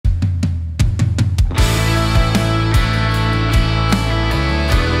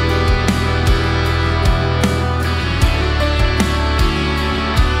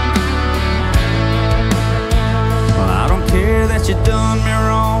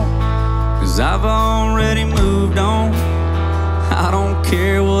I've already moved on. I don't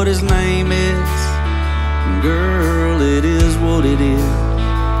care what his name is, girl, it is what it is.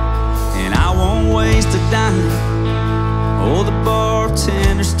 And I won't waste a dime or the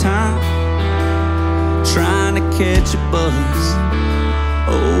bartender's time trying to catch a buzz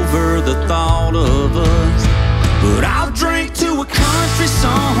over the thought of us. But I'll drink to a country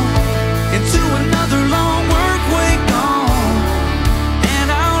song and to another long work week gone, and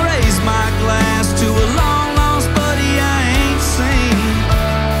I'll raise my glass to a long lost buddy I ain't seen.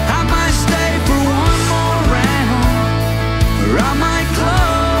 I might stay for one more round, or I might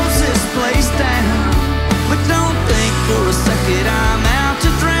close this place down. But don't think for a second I'm out to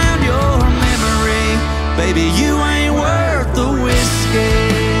drown your memory. Baby, you ain't worth the whiskey.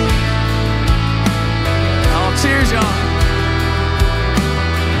 Oh, cheers, y'all.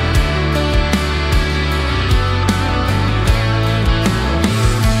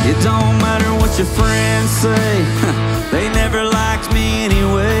 It don't matter what your friends say, they never liked me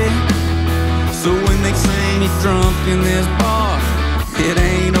anyway. So when they see me drunk in this bar, it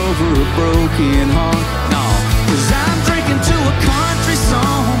ain't over a broken heart, no. 'Cause I'm drinking to a country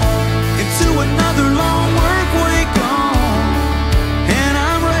song and to another long work week gone, and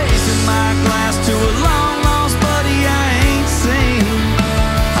I'm raising my glass to a long lost buddy I ain't seen.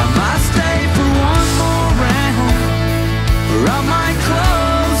 I might stay for one more round, or I might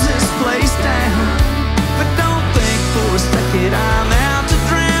close this place down. But don't think for a second I'm out to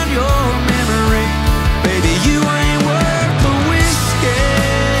drown your memory. Baby, you ain't worth the whiskey.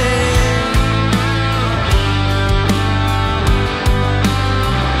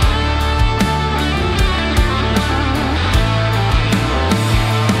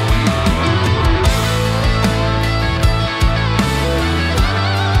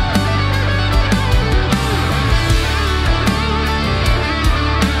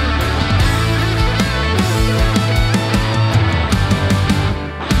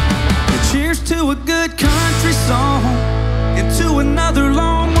 Cheers to a good country song and to another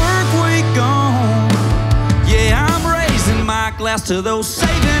long work week gone. Yeah, I'm raising my glass to those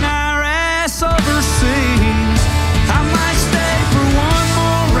saving our ass overseas. I might stay for one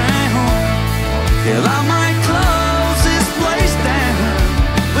more round, hell, I might close this place down.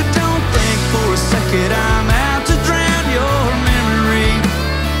 But don't think for a second I'm out to drown your memory.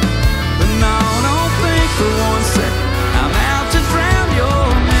 But no, don't think for one second I'm out to drown your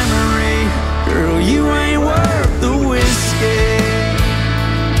memory. Girl, you ain't worth the whiskey.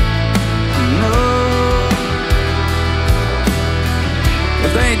 No.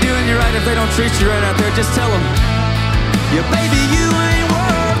 If they ain't doing you right, if they don't treat you right out there, just tell them, yeah, baby, you ain't worth